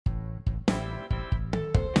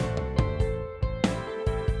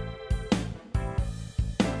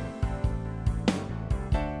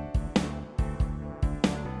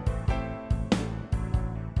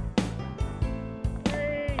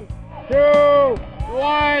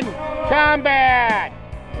1, combat!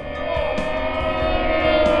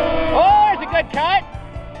 Oh, there's a good cut!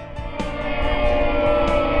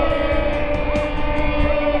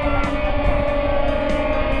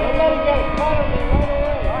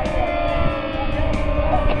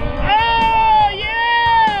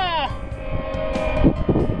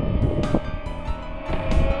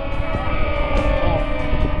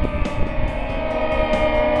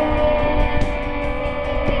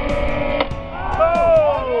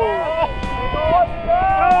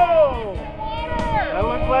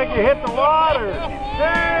 You hit the water.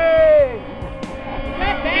 Hey!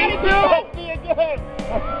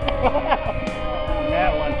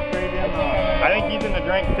 That went straight in. I think he's in the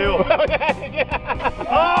drink too.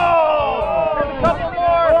 Oh! There's a couple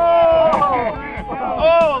more. Oh!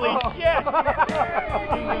 Holy shit!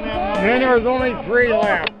 And then there was only 3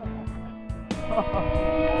 left.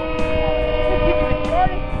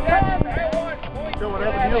 So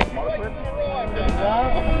whatever deal, motherfucker.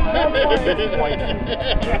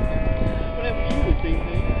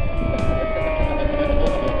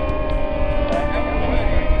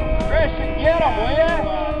 Christian, get him, will ya?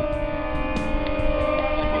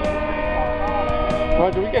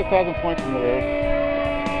 Roger, we get 1,000 points from the race.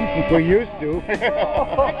 We used to. Christian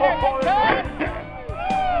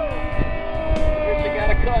got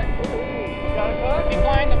a cut.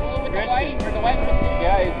 Behind the blue with the white, or the white with the blue?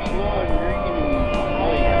 Yeah, he's blue and green and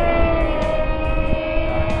white.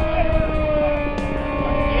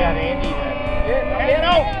 Yeah, they need that. Get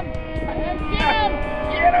him!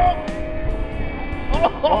 Get him!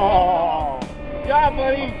 Oh! Yeah,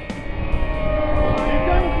 buddy!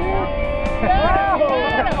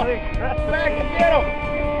 Back and get him!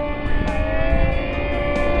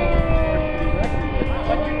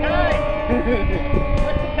 What's your time?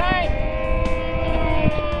 What's the time?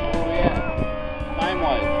 Oh, yeah.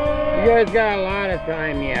 Time-wise. You guys got a lot of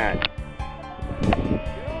time yet.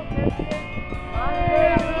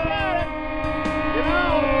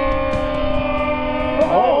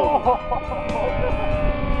 Oh!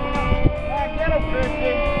 Get him,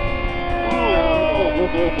 Christian!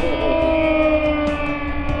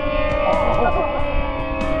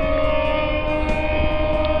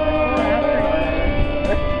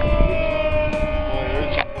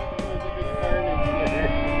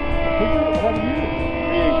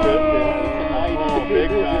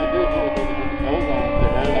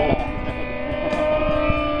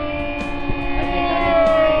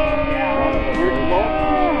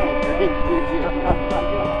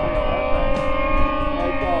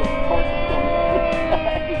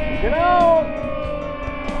 Get out!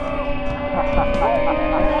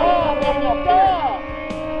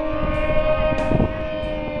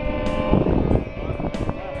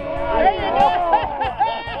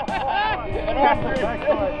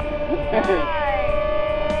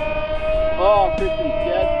 Oh, Christian's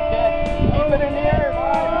dead. Keep it in the air.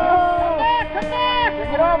 Come back, come back.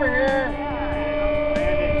 Bring it over here.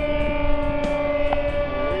 There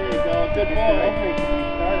you go. Good boy.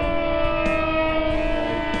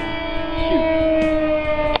 Shoot.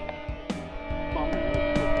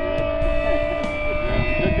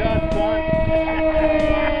 Good job, son.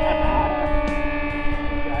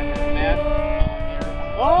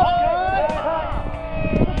 Oh, good.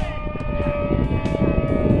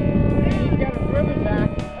 He's got a ribbon back.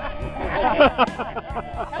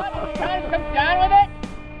 Time comes down with it.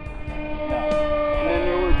 And then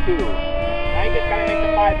there were 2. Now you just gotta make the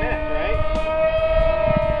 5 minutes, right?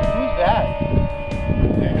 Who's that?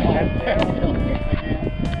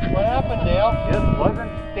 What happened, Dale? Just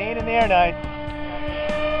wasn't staying in the air nice.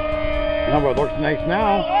 No, but it looks nice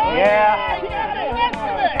now. Yeah. You got the rest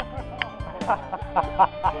of it.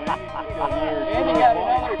 Andy got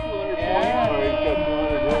another 200 points.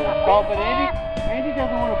 Oh, but Andy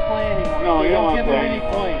doesn't want to play anymore. No, you don't give want to him play any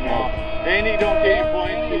points. No. Andy don't get any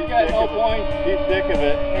points. He's got no points. He's sick of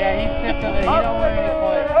it. Yeah, he's sick of it. He don't want any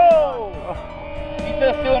points. He's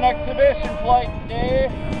just doing exhibition flight today.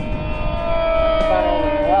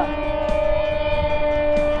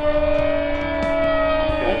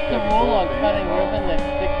 What's the rule on cutting ribbon that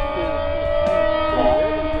sticks to the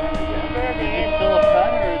Is it still a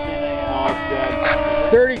cut or is it a... No, it's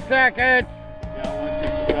dead. 30 seconds. Yeah, once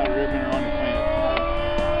it's got a ribbon around the plane,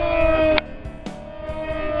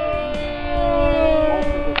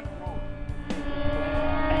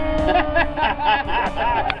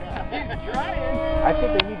 He's trying. I think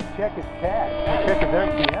they need to check his tag. Check his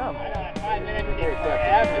RPM. 5 minutes to get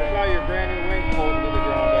after throw your brand new wings floating to the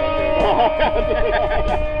ground out there.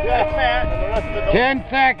 Yeah, man. And the rest of it. 10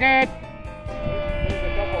 seconds. There's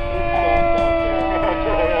a couple of food stalls out there.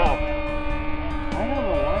 Yeah. I don't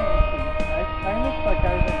know why. I missed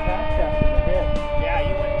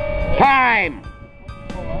Time!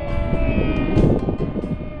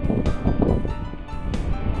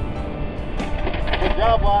 Good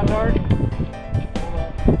job, Landlord.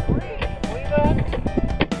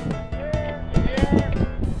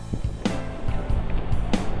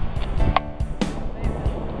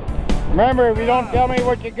 Remember, if you don't tell me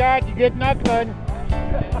what you got, you get nothing.